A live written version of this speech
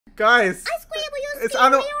Guys, it's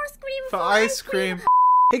Anna for ice cream.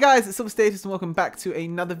 Hey guys, it's ObssesedNuker and welcome back to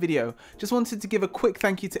another video. Just wanted to give a quick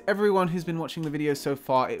thank you to everyone who's been watching the video so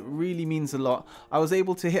far. It really means a lot. I was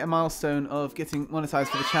able to hit a milestone of getting monetized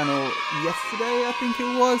for the channel yesterday, I think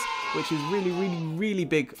it was, which is really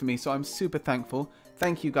big for me, so I'm super thankful.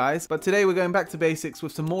 Thank you guys. But today we're going back to basics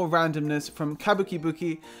with some more randomness from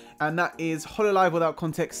Kabukibuki, and that is Hololive Without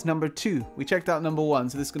Context number 2. We checked out number 1,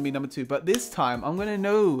 so this is going to be number 2. But this time, I'm going to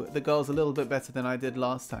know the girls a little bit better than I did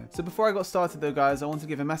last time. So before I got started though, guys, I want to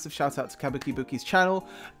give a massive shout out to Kabukibuki's channel,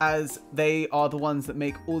 as they are the ones that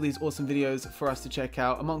make all these awesome videos for us to check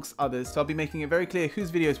out, amongst others. So I'll be making it very clear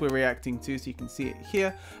whose videos we're reacting to, so you can see it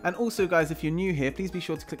here. And also, guys, if you're new here, please be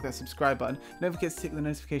sure to click that subscribe button. Don't forget to click the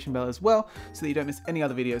notification bell as well, so that you don't miss any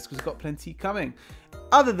other videos, because we've got plenty coming.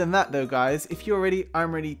 Other than that though, guys, if you're ready,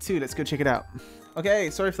 I'm ready too. Let's go check it out. Okay,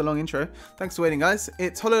 sorry for the long intro. Thanks for waiting, guys.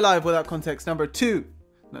 It's Hololive Without Context number 2.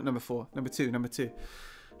 Not number 4. Number 2.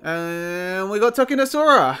 And we got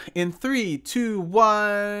Tokinosora in 3, 2,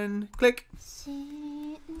 1. Click.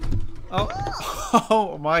 Oh,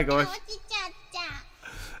 oh my gosh.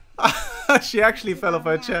 She actually fell off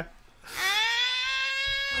her chair.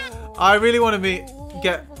 I really want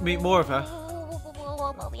to meet more of her.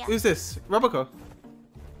 Who's this? Roboko.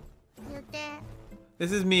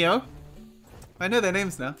 This is Mio. I know their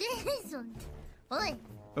names now. Oi.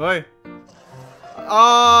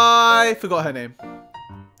 I forgot her name.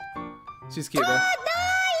 She's cute though.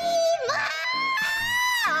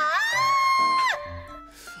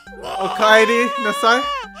 Okaidi Nasai.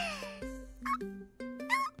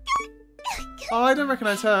 Oh, I don't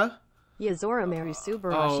recognize her. Yazora Mary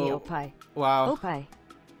Subarashi Opai. Wow. Opai.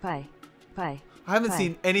 Pai. I haven't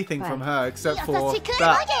seen anything from her except for that.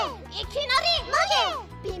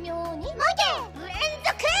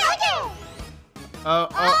 Oh.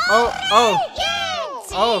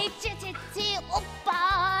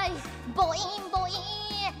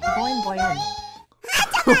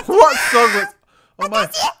 What song was? Oh my.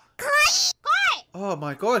 Oh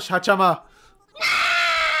my gosh, Hachama.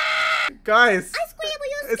 Guys,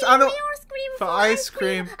 it's Anna for ice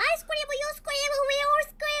cream.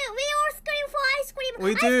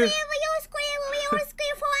 We do.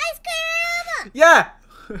 Yeah.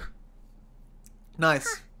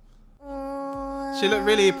 Nice. She looked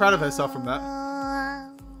really proud of herself from that.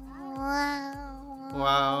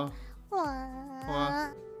 Wow.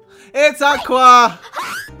 It's Aqua.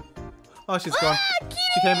 Oh, she's gone.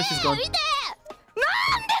 She came and she's gone.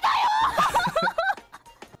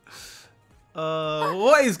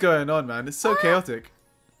 What is going on, man? It's so chaotic.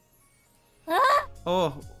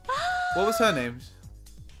 Oh, what was her name?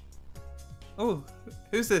 Oh,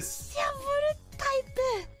 who's this?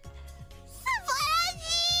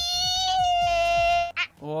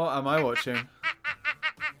 What am I watching?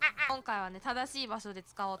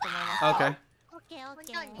 Okay.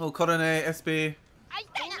 Oh, Korone, SB.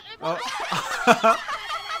 Oh.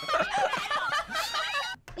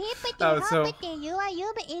 That was so.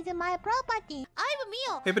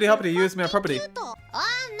 Hippity hoppity, you is my property.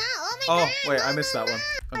 Oh, wait, I missed that one.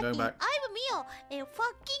 I'm going back.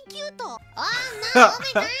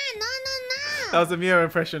 That was a Mio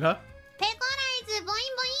impression, huh?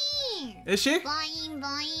 Is she?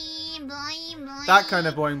 That kind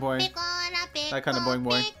of boing boing. That kind of boing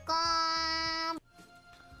boing.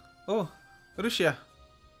 Oh, Russia.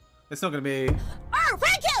 It's not gonna be. Oh,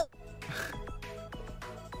 thank you!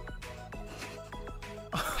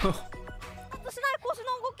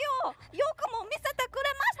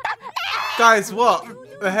 Guys, what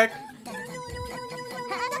the heck?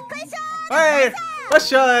 Hey,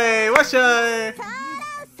 washai.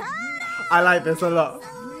 I like this a lot.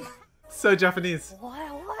 So Japanese.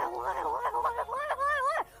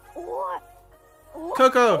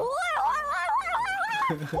 Coco.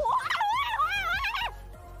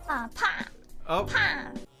 Oh.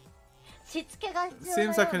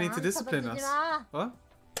 Seems like I need to discipline us. What?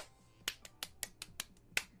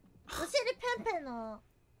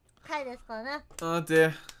 Oh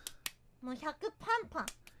dear. 100 パンパン.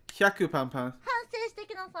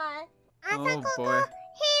 Oh boy.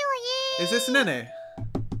 Is this Nene?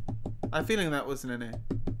 I'm feeling that was Nene.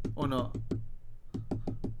 Or not?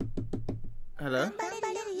 Hello?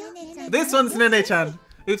 This one's Nene-chan.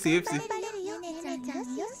 Oopsie.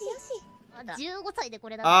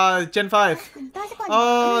 Gen 5.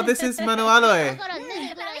 Oh, this is Manualoe.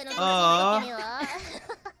 Oh.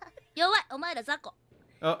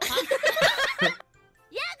 Oh.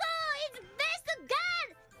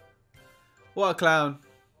 What a clown.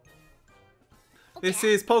 This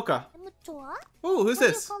is Polka. Oh, who's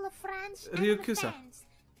this? Ryukusa.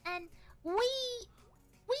 And we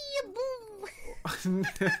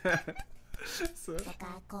So,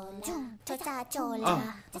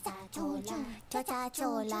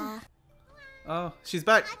 oh, she's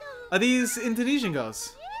back. Are these Indonesian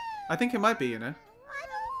girls? I think it might be, you know.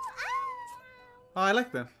 Oh, I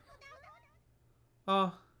like them.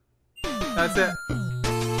 Oh, that's it.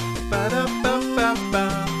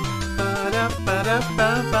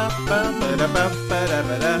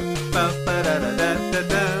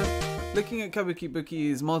 Looking at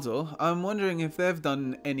Kabukibuki's model, I'm wondering if they've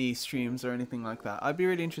done any streams or anything like that. I'd be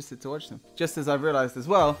really interested to watch them. Just as I've realized as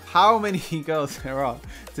well, how many girls there are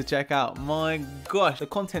to check out. My gosh, the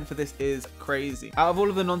content for this is crazy. Out of all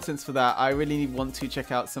of the nonsense for that, I really want to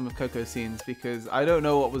check out some of Coco's scenes because I don't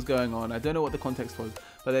know what was going on. I don't know what the context was,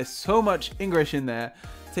 but there's so much English in there,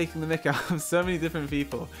 taking the mick out of so many different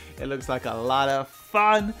people. It looks like a lot of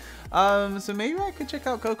fun. So maybe I could check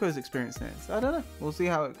out Coco's experience next. I don't know. We'll see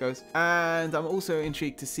how it goes. And I'm also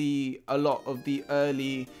intrigued to see a lot of the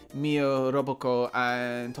early Mio, Roboko,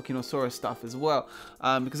 and Tokinosaurus stuff as well.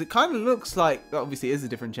 Because it kind of looks like, obviously it is a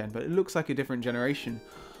different gen, but it looks like a different generation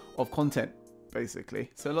of content, basically.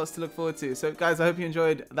 So lots to look forward to. So guys, I hope you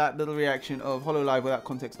enjoyed that little reaction of Hololive without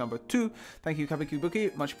context number 2. Thank you,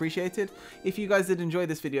 Kabukibuki, much appreciated. If you guys did enjoy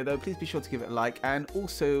this video though, please be sure to give it a like, and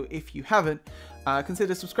also if you haven't,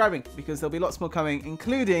 consider subscribing because there'll be lots more coming,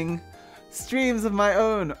 including streams of my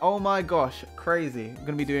own. Oh my gosh, crazy. I'm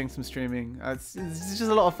gonna be doing some streaming. It's just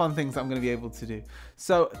a lot of fun things that I'm gonna be able to do.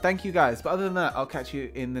 So thank you guys, but other than that, I'll catch you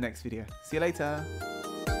in the next video. See you later.